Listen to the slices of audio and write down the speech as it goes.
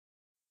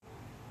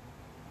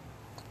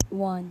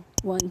1,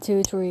 1,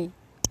 2, 3.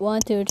 1,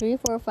 2, 3,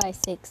 4, 5,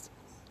 6.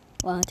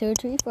 1, 2,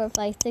 3, 4,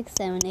 5, 6,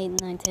 7,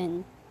 8, 9,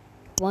 10.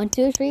 1,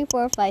 2, 3,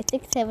 4, 5,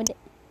 6, 7,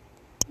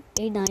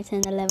 8, 9,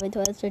 10, 11,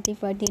 12, 13,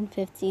 14,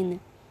 15.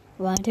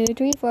 1, 2,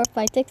 3, 4,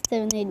 5, 6,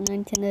 7, 8,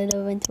 9, 10,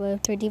 11, 12,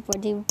 13,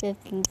 14,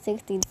 15,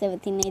 16,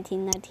 17,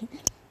 18, 19,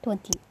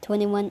 20,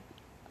 21.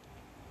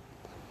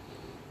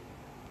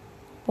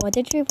 1,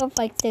 2, 3, 4,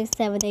 5, 6,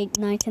 7, 8,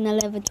 9, 10,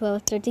 11,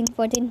 12, 13,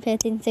 14,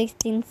 15,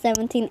 16,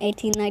 17,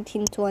 18,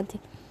 19, 20,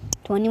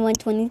 21,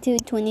 22,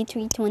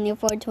 23,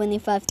 24,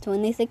 25,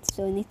 26,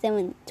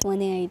 27,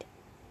 28.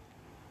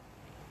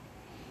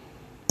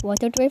 1,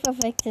 2, 3, 4,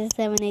 5, 6,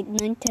 7, 8,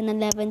 9, 10,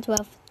 11,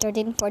 12,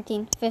 13,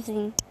 14,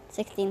 15,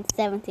 16,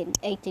 17,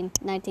 18,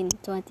 19,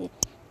 20,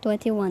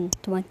 21,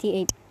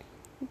 28,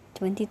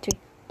 23,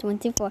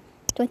 24,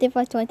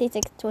 25,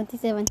 26,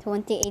 27,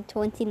 28,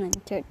 29,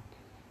 30,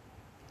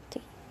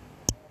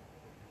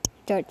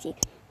 30,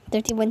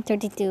 31,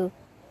 32,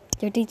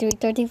 33,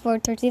 34,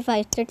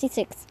 35,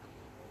 36.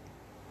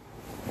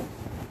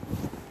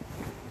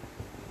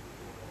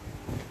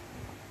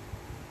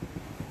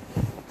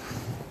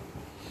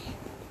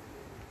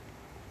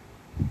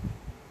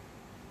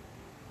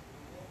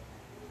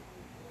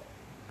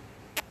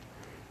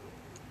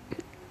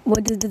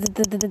 What is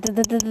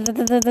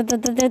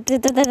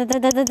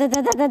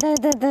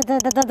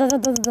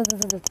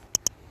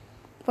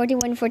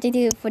 41,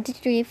 42,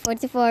 43,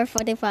 44,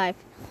 45.